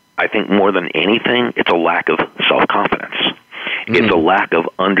is, I think more than anything, it's a lack of self-confidence. It's a lack of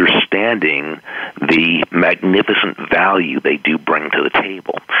understanding the magnificent value they do bring to the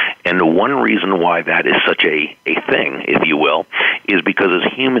table. And the one reason why that is such a thing, if you will, is because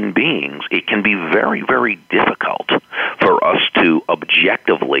as human beings, it can be very, very difficult for us to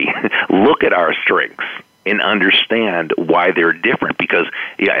objectively look at our strengths and understand why they're different, because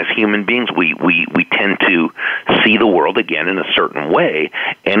as human beings we tend to see the world again in a certain way,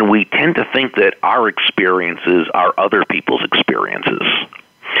 and we tend to think that our experiences are other people's experiences.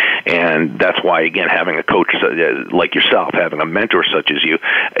 And that's why, again, having a coach like yourself, having a mentor such as you,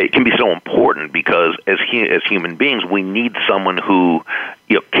 it can be so important, because as human beings, we need someone who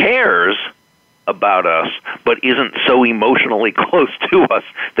cares about us, but isn't so emotionally close to us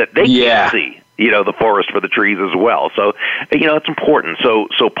that they can't see the forest for the trees as well. So, it's important.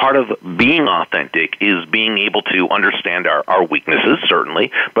 So part of being authentic is being able to understand our weaknesses,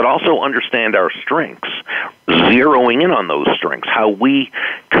 certainly, but also understand our strengths, zeroing in on those strengths, how we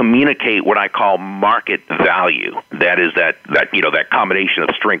communicate what I call market value. That is that combination of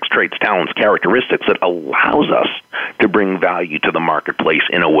strengths, traits, talents, characteristics that allows us to bring value to the marketplace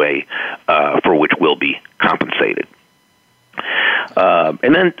in a way for which we'll be compensated.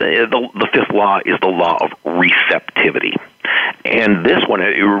 And then the 5th law is the law of receptivity. And this one,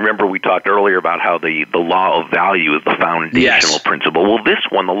 you remember we talked earlier about how the law of value is the foundational principle. Well, this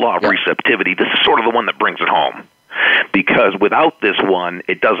one, the law of receptivity, this is sort of the one that brings it home. Because without this one,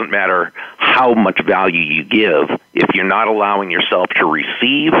 it doesn't matter how much value you give. If you're not allowing yourself to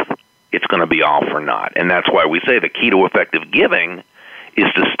receive, it's going to be all for naught. And that's why we say the key to effective giving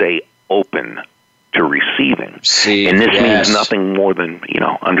is to stay open to receiving. And this means nothing more than,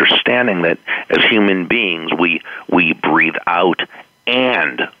 understanding that as human beings, we breathe out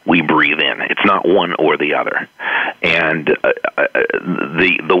and we breathe in. It's not one or the other. And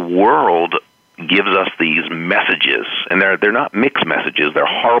the world gives us these messages, and they're not mixed messages, they're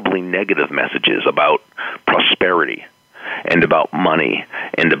horribly negative messages about prosperity and about money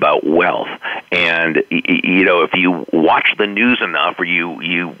and about wealth. And if you watch the news enough, or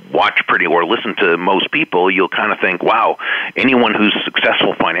you watch or listen to most people, you'll kind of think, wow, anyone who's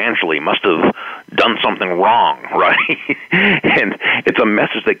successful financially must have done something wrong, right? And it's a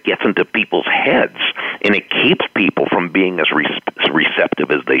message that gets into people's heads, and it keeps people from being as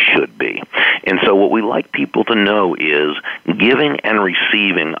receptive as they should be. And so what we like people to know is giving and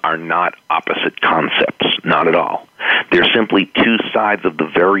receiving are not opposite concepts, not at all. They're simply two sides of the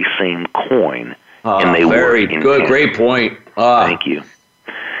very same coin, and they very work in good, tandem. great point. Thank you.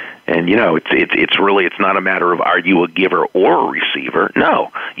 And it's not a matter of are you a giver or a receiver?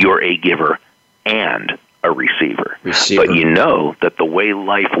 No, you're a giver and a receiver. But you know that the way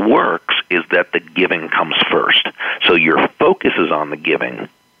life works is that the giving comes first. So your focus is on the giving,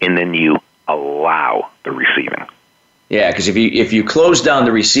 and then you allow the receiving. Yeah, because if you close down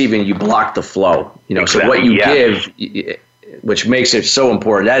the receiving, you block the flow. Exactly. So what you give, which makes it so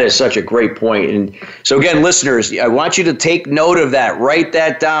important. That is such a great point. And so again, listeners, I want you to take note of that. Write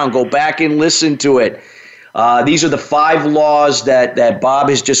that down. Go back and listen to it. These are the 5 laws that Bob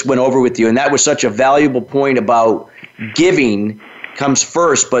has just went over with you, and that was such a valuable point about giving comes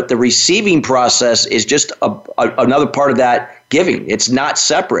first, but the receiving process is just another part of that giving. It's not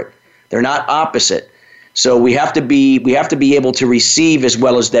separate. They're not opposite. So we have to be able to receive as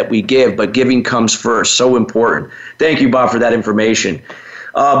well as that we give, but giving comes first. So important. Thank you, Bob, for that information.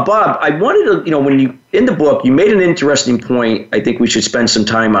 Bob, I wanted to, when you in the book, you made an interesting point. I think we should spend some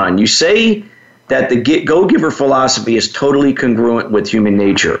time on. You say that the go-giver philosophy is totally congruent with human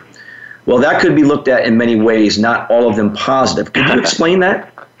nature. Well, that could be looked at in many ways, not all of them positive. Could you explain that?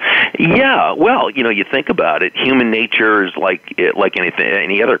 Yeah, well, you think about it. Human nature is like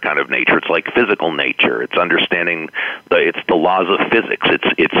any other kind of nature. It's like physical nature. It's understanding it's the laws of physics.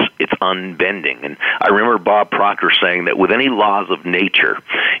 It's unbending. And I remember Bob Proctor saying that with any laws of nature,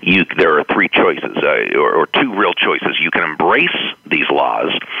 there are 3 choices or 2 real choices. You can embrace these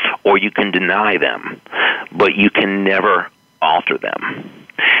laws, or you can deny them, but you can never alter them.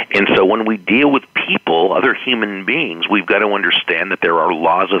 And so when we deal with people, other human beings, we've got to understand that there are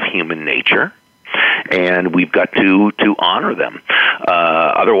laws of human nature, and we've got to honor them.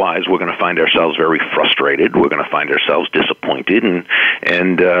 Otherwise, we're going to find ourselves very frustrated. We're going to find ourselves disappointed.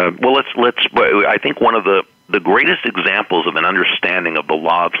 I think one of the greatest examples of an understanding of the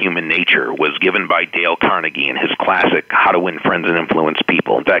law of human nature was given by Dale Carnegie in his classic How to Win Friends and Influence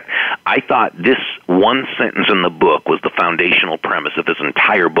People. In fact, I thought this one sentence in the book was the foundational premise of this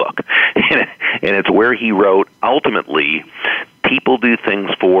entire book. And it's where he wrote, ultimately, people do things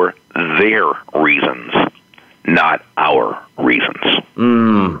for their reasons, not our reasons.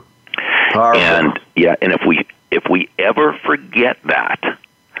 Powerful. And if we ever forget that,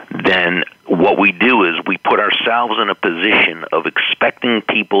 then what we do is we put ourselves in a position of expecting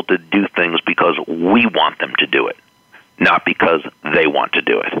people to do things because we want them to do it, not because they want to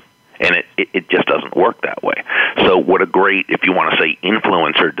do it. And it just doesn't work that way. So what a great, if you want to say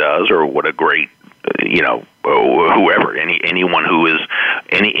influencer does, or what a great, whoever, anyone who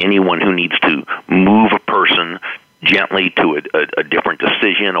needs to move a person gently to a different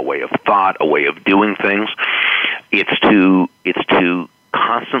decision, a way of thought, a way of doing things, it's to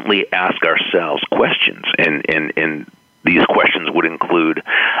constantly ask ourselves questions, and these questions would include,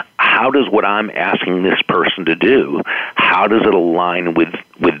 how does what I'm asking this person to do, how does it align with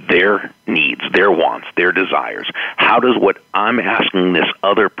their needs, their wants, their desires? How does what I'm asking this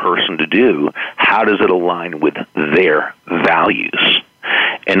other person to do, how does it align with their values?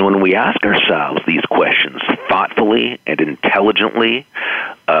 And when we ask ourselves these questions thoughtfully and intelligently,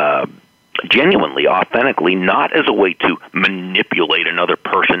 genuinely, authentically, not as a way to manipulate another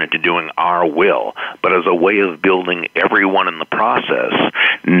person into doing our will, but as a way of building everyone in the process,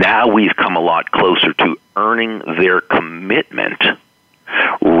 now we've come a lot closer to earning their commitment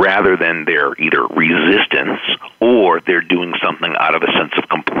rather than their either resistance or they're doing something out of a sense of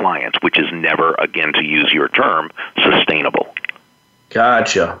compliance, which is never, again, to use your term, sustainable.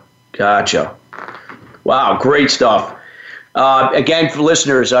 Gotcha. Wow, great stuff. Again, for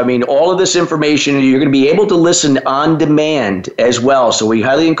listeners, all of this information, you're going to be able to listen on demand as well. So we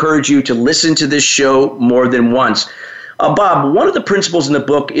highly encourage you to listen to this show more than once. Bob, one of the principles in the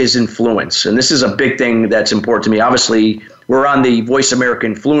book is influence. And this is a big thing that's important to me. Obviously, we're on the Voice America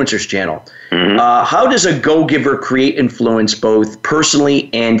Influencers channel. Mm-hmm. How does a go-giver create influence both personally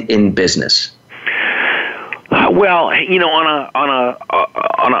and in business? Well,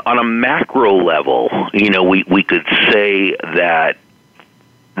 on a macro level, we could say that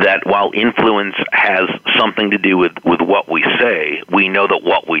while influence has something to do with what we say, we know that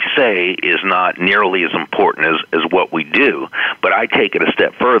what we say is not nearly as important as what we do. But I take it a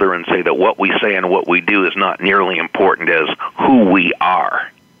step further and say that what we say and what we do is not nearly important as who we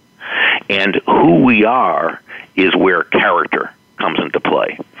are. And who we are is where character comes into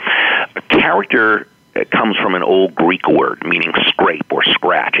play. Character comes from an old Greek word meaning scrape or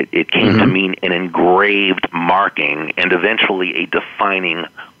scratch. It came to mean an engraved marking and eventually a defining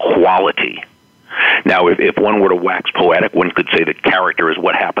quality. Now, if one were to wax poetic, one could say that character is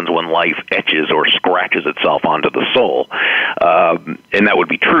what happens when life etches or scratches itself onto the soul. And that would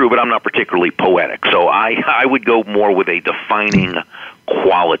be true, but I'm not particularly poetic. So I would go more with a defining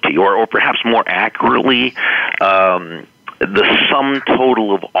quality, or perhaps more accurately, the sum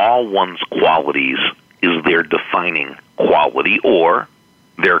total of all one's qualities is their defining quality or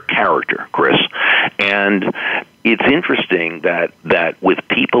their character, Chris. And it's interesting that with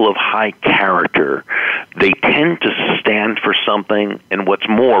people of high character, they tend to stand for something, and what's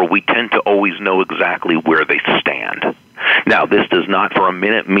more, we tend to always know exactly where they stand. Now, this does not for a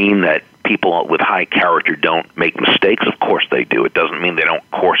minute mean that people with high character don't make mistakes. Of course they do. It doesn't mean they don't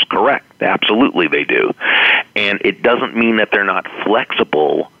course correct. Absolutely they do. And it doesn't mean that they're not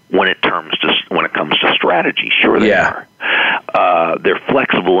flexible when it comes to strategy. Sure they are. They're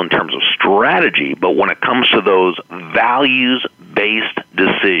flexible in terms of strategy, but when it comes to those values-based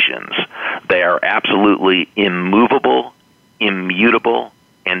decisions, they are absolutely immovable, immutable,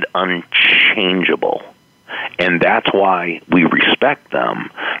 and unchangeable. And that's why we respect them.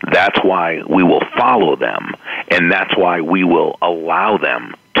 That's why we will follow them. And that's why we will allow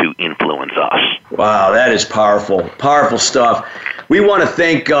them to influence us. Wow, that is powerful. Powerful stuff. We want to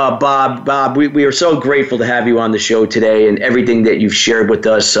thank Bob. Bob, we are so grateful to have you on the show today and everything that you've shared with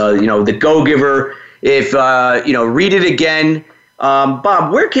us. The Go-Giver, if, read it again.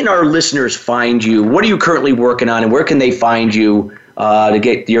 Bob, where can our listeners find you? What are you currently working on, and where can they find you to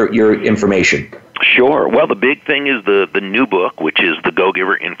get your information? Sure. Well, the big thing is the new book, which is The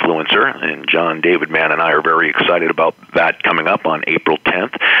Go-Giver Influencer, and John David Mann and I are very excited about that coming up on April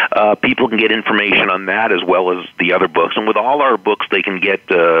 10th. People can get information on that as well as the other books, and with all our books, they can get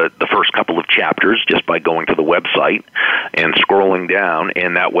the first couple of chapters just by going to the website and scrolling down,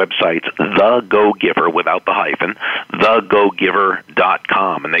 and that website's The Go-Giver, without the hyphen,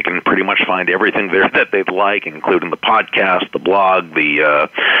 thegogiver.com, and they can pretty much find everything there that they'd like, including the podcast, the blog, the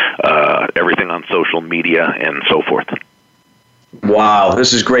everything on social media, and so forth. Wow,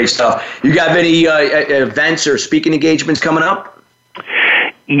 this is great stuff. You got any events or speaking engagements coming up?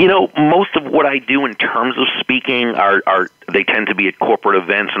 Most of what I do in terms of speaking they tend to be at corporate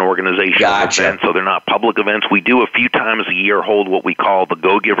events and organizational events, so they're not public events. We do a few times a year hold what we call the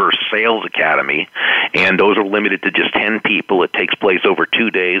Go-Giver Sales Academy, and those are limited to just 10 people. It takes place over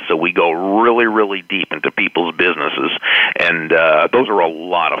 2 days, so we go really, really deep into people's businesses, and those are a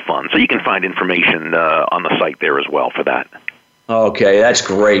lot of fun. So you can find information on the site there as well for that. Okay, that's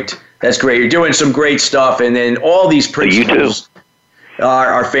great. That's great. You're doing some great stuff, and then all these principles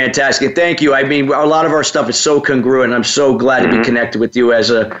are fantastic. And thank you. I mean, a lot of our stuff is so congruent. I'm so glad to be connected with you as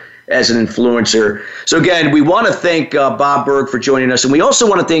an influencer. So again, we want to thank Bob Burg for joining us, and we also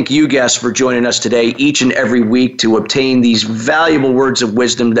want to thank you guests for joining us today each and every week to obtain these valuable words of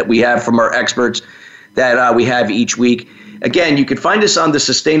wisdom that we have from our experts that we have each week. Again, you can find us on the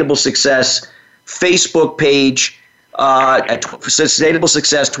Sustainable Success Facebook page at Sustainable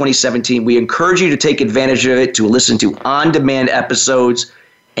Success 2017. We encourage you to take advantage of it, to listen to on-demand episodes,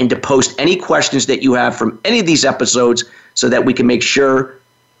 and to post any questions that you have from any of these episodes so that we can make sure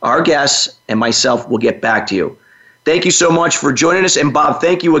our guests and myself will get back to you. Thank you so much for joining us. And Bob,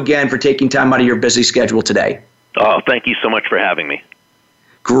 thank you again for taking time out of your busy schedule today. Oh, thank you so much for having me.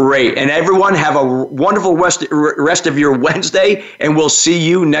 Great. And everyone, have a wonderful rest of your Wednesday, and we'll see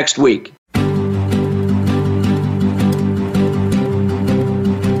you next week.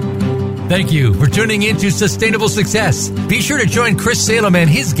 Thank you for tuning in to Sustainable Success. Be sure to join Chris Salem and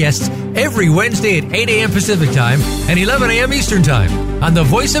his guests every Wednesday at 8 a.m. Pacific Time and 11 a.m. Eastern Time on the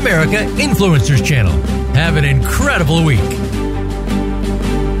Voice America Influencers Channel. Have an incredible week.